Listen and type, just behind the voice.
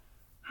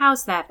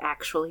How's that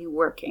actually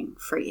working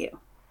for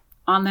you?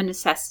 On the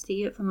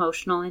necessity of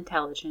emotional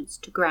intelligence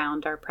to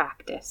ground our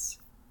practice.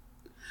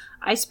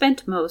 I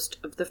spent most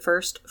of the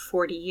first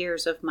 40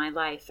 years of my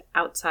life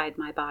outside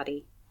my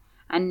body,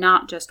 and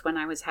not just when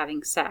I was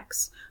having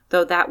sex,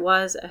 though that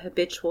was a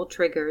habitual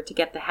trigger to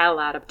get the hell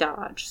out of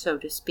Dodge, so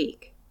to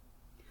speak.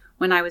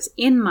 When I was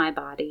in my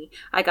body,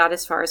 I got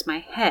as far as my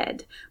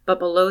head, but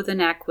below the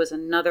neck was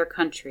another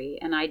country,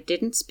 and I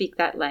didn't speak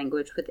that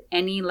language with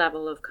any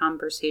level of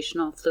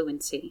conversational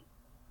fluency.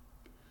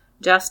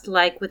 Just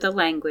like with a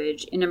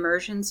language, in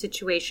immersion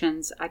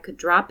situations, I could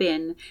drop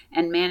in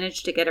and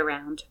manage to get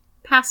around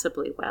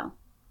passably well.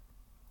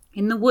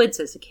 In the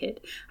woods as a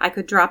kid, I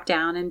could drop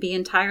down and be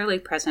entirely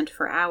present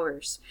for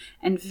hours,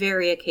 and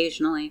very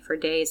occasionally for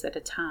days at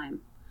a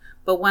time.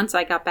 But once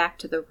I got back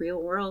to the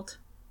real world,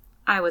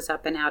 I was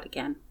up and out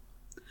again.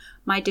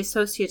 My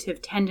dissociative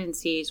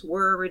tendencies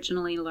were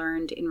originally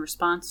learned in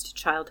response to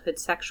childhood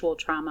sexual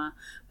trauma,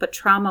 but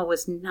trauma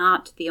was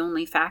not the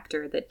only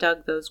factor that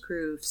dug those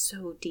grooves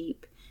so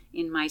deep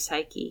in my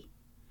psyche.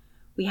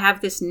 We have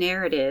this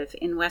narrative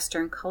in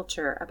Western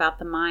culture about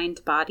the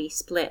mind-body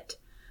split.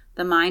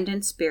 The mind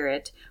and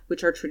spirit,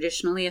 which are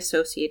traditionally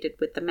associated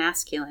with the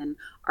masculine,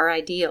 are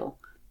ideal.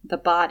 The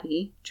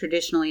body,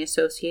 traditionally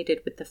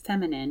associated with the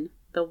feminine,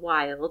 the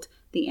wild,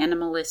 the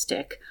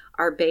animalistic,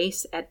 are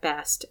base at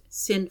best,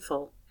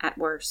 sinful at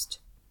worst.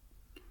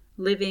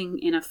 Living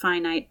in a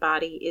finite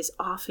body is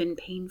often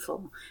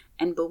painful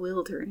and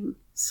bewildering,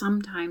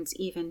 sometimes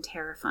even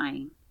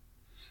terrifying.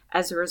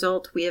 As a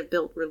result, we have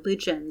built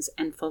religions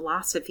and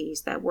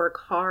philosophies that work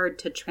hard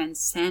to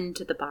transcend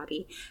the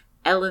body,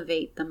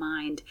 elevate the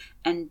mind,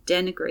 and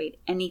denigrate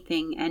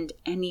anything and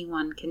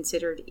anyone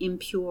considered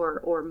impure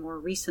or, more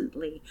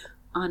recently,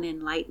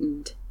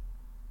 unenlightened.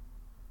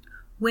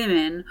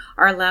 Women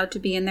are allowed to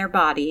be in their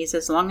bodies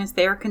as long as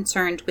they are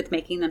concerned with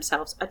making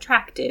themselves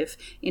attractive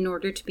in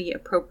order to be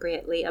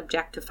appropriately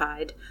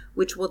objectified,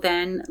 which will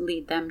then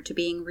lead them to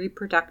being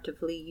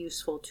reproductively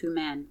useful to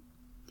men.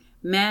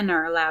 Men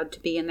are allowed to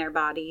be in their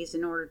bodies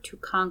in order to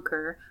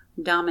conquer,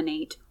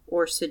 dominate,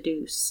 or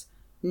seduce.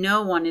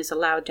 No one is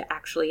allowed to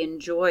actually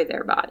enjoy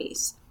their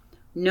bodies.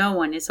 No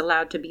one is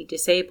allowed to be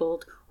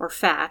disabled, or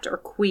fat, or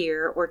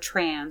queer, or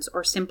trans,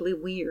 or simply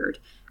weird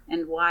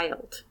and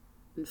wild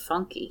and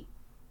funky.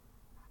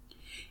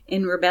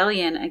 In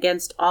rebellion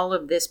against all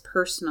of this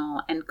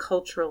personal and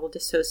cultural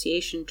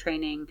dissociation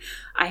training,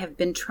 I have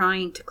been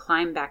trying to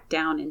climb back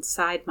down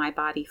inside my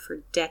body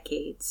for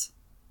decades.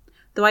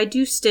 Though I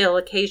do still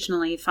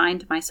occasionally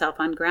find myself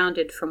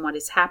ungrounded from what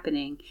is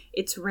happening,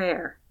 it's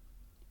rare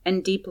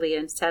and deeply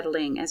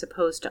unsettling as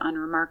opposed to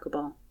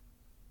unremarkable.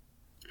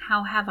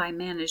 How have I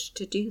managed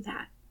to do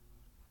that?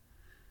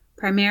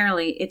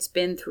 Primarily, it's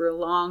been through a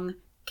long,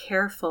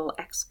 careful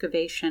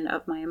excavation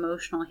of my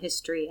emotional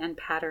history and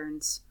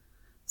patterns.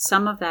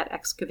 Some of that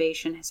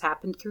excavation has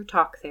happened through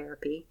talk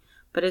therapy,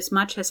 but as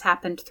much has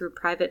happened through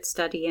private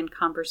study and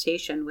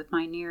conversation with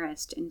my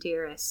nearest and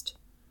dearest.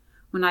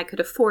 When I could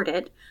afford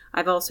it,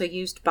 I've also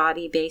used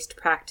body-based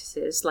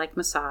practices like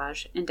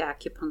massage and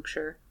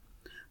acupuncture.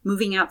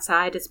 Moving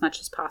outside as much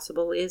as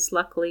possible is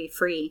luckily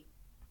free.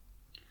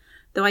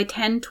 Though I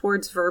tend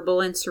towards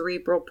verbal and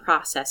cerebral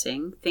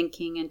processing,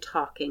 thinking and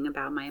talking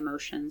about my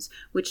emotions,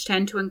 which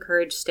tend to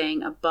encourage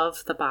staying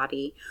above the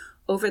body,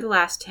 over the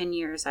last 10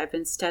 years I've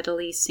been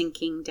steadily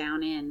sinking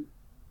down in.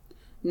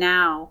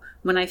 Now,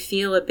 when I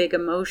feel a big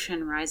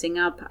emotion rising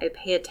up, I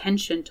pay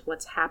attention to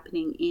what's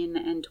happening in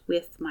and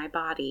with my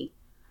body.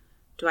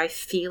 Do I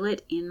feel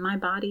it in my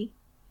body?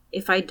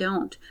 If I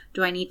don't,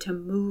 do I need to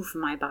move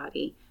my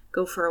body,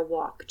 go for a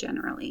walk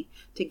generally,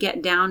 to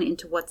get down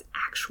into what's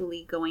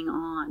actually going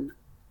on?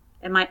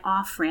 Am I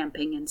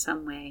off-ramping in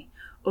some way,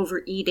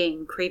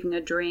 overeating, craving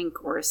a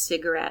drink or a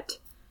cigarette?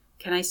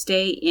 Can I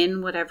stay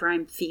in whatever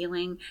I'm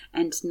feeling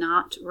and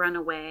not run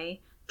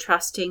away,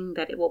 trusting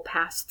that it will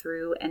pass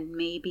through and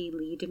maybe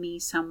lead me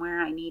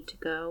somewhere I need to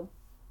go?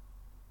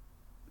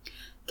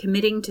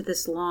 Committing to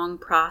this long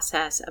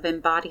process of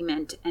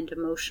embodiment and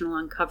emotional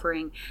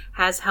uncovering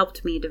has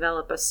helped me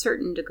develop a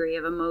certain degree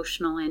of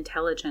emotional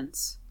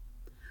intelligence.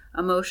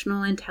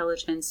 Emotional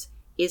intelligence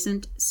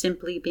isn't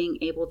simply being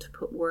able to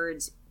put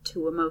words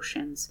to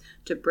emotions,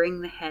 to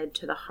bring the head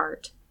to the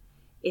heart.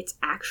 It's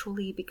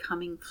actually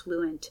becoming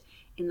fluent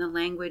in the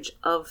language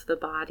of the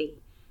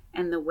body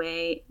and the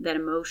way that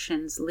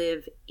emotions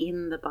live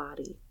in the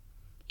body.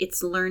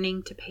 It's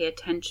learning to pay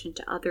attention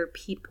to other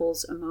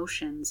people's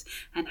emotions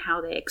and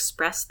how they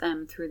express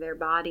them through their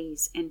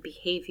bodies and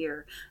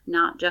behavior,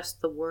 not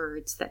just the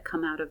words that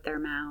come out of their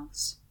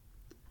mouths.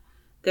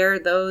 There are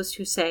those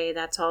who say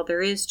that's all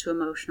there is to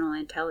emotional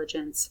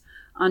intelligence,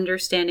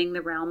 understanding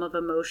the realm of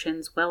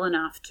emotions well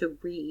enough to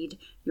read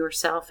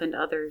yourself and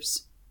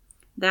others.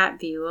 That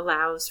view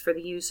allows for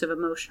the use of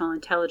emotional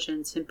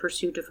intelligence in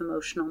pursuit of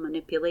emotional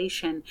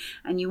manipulation,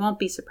 and you won't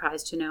be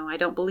surprised to know I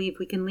don't believe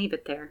we can leave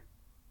it there.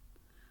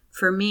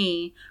 For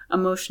me,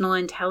 emotional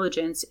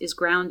intelligence is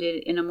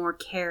grounded in a more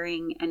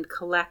caring and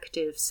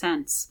collective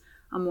sense,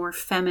 a more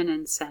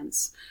feminine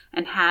sense,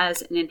 and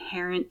has an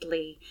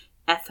inherently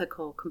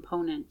ethical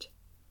component.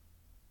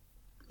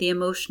 The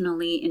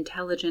emotionally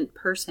intelligent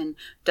person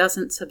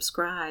doesn't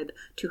subscribe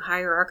to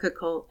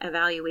hierarchical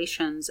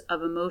evaluations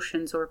of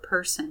emotions or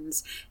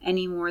persons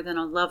any more than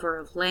a lover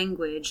of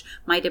language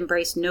might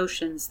embrace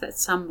notions that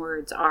some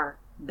words are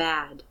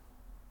bad.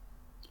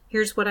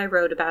 Here's what I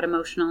wrote about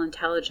emotional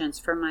intelligence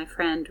from my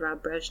friend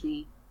Rob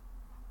Brezhny.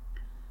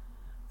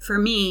 For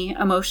me,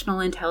 emotional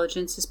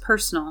intelligence is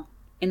personal,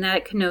 in that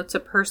it connotes a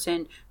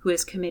person who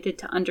is committed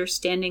to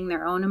understanding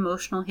their own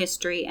emotional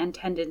history and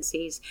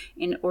tendencies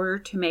in order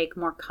to make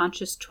more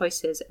conscious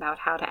choices about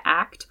how to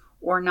act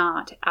or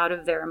not out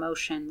of their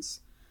emotions.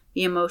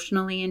 The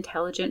emotionally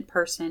intelligent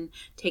person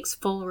takes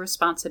full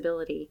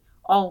responsibility,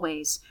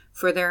 always,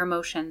 for their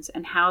emotions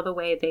and how the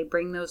way they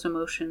bring those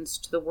emotions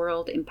to the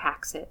world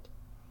impacts it.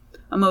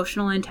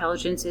 Emotional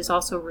intelligence is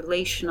also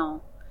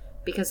relational,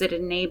 because it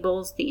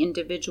enables the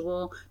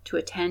individual to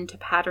attend to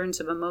patterns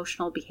of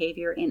emotional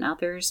behavior in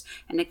others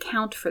and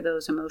account for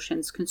those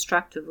emotions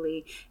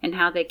constructively in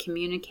how they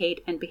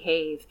communicate and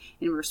behave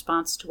in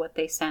response to what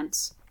they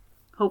sense,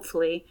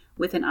 hopefully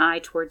with an eye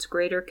towards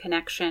greater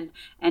connection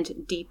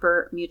and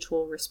deeper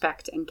mutual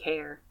respect and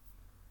care.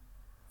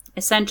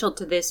 Essential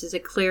to this is a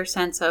clear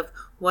sense of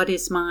what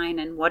is mine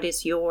and what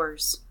is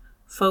yours.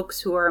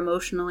 Folks who are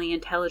emotionally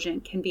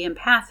intelligent can be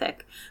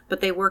empathic, but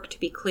they work to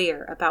be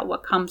clear about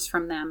what comes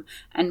from them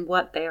and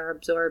what they are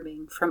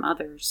absorbing from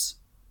others.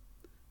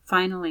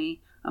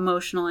 Finally,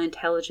 emotional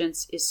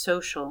intelligence is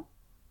social.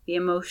 The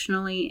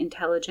emotionally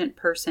intelligent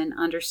person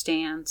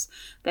understands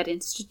that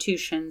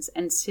institutions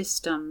and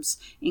systems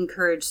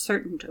encourage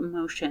certain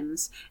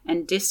emotions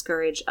and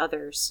discourage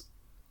others.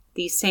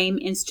 These same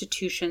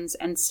institutions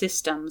and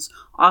systems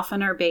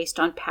often are based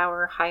on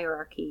power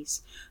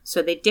hierarchies,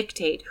 so they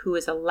dictate who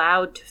is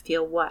allowed to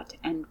feel what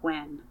and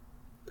when.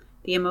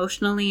 The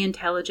emotionally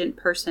intelligent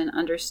person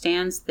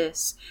understands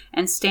this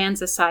and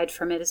stands aside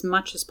from it as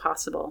much as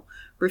possible,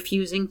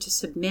 refusing to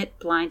submit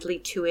blindly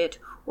to it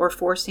or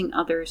forcing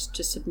others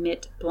to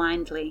submit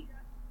blindly.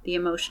 The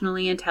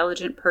emotionally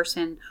intelligent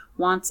person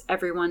wants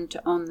everyone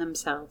to own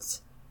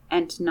themselves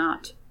and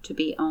not to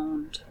be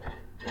owned.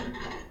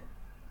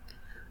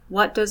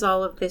 What does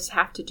all of this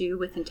have to do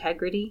with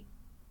integrity?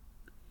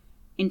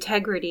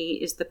 Integrity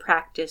is the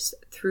practice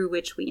through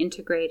which we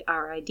integrate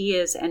our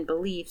ideas and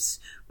beliefs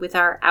with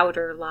our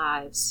outer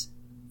lives.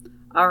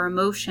 Our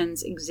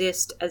emotions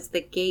exist as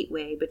the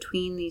gateway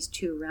between these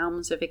two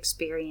realms of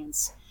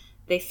experience.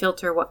 They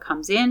filter what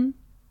comes in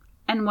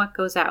and what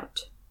goes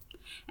out,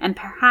 and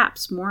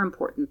perhaps more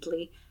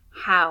importantly,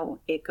 how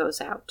it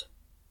goes out.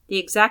 The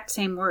exact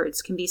same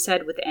words can be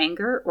said with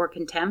anger or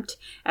contempt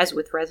as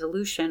with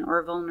resolution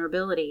or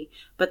vulnerability,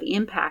 but the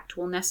impact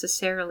will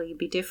necessarily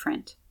be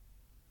different.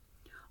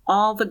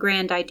 All the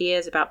grand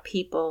ideas about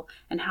people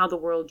and how the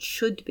world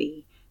should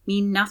be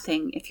mean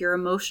nothing if your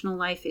emotional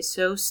life is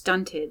so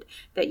stunted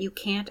that you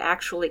can't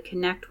actually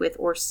connect with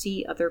or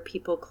see other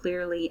people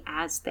clearly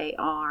as they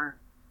are.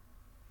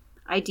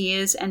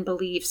 Ideas and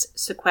beliefs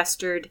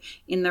sequestered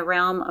in the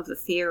realm of the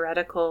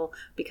theoretical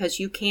because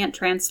you can't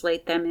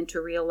translate them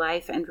into real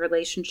life and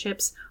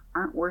relationships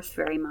aren't worth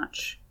very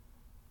much.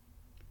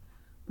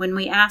 When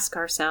we ask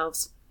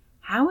ourselves,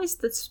 how is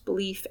this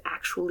belief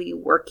actually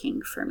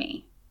working for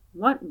me?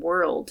 What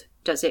world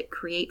does it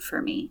create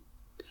for me?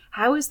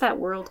 How is that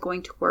world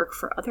going to work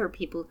for other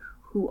people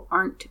who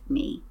aren't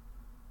me?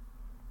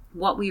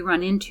 What we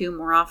run into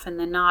more often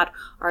than not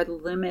are the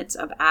limits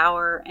of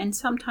our and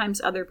sometimes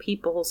other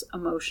people's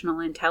emotional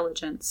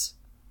intelligence.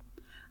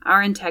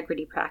 Our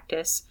integrity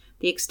practice,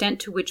 the extent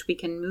to which we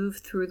can move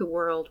through the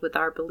world with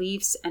our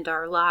beliefs and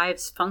our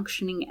lives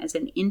functioning as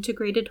an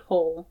integrated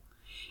whole,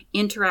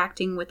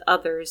 interacting with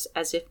others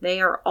as if they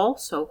are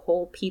also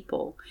whole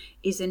people,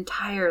 is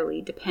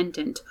entirely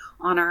dependent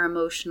on our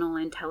emotional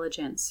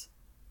intelligence.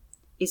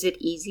 Is it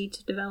easy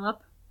to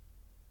develop?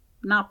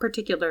 Not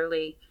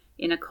particularly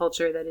in a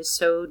culture that is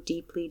so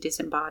deeply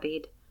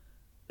disembodied,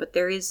 but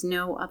there is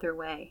no other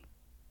way.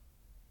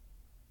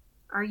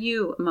 Are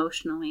you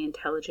emotionally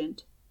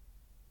intelligent?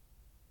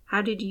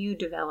 How did you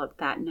develop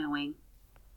that knowing?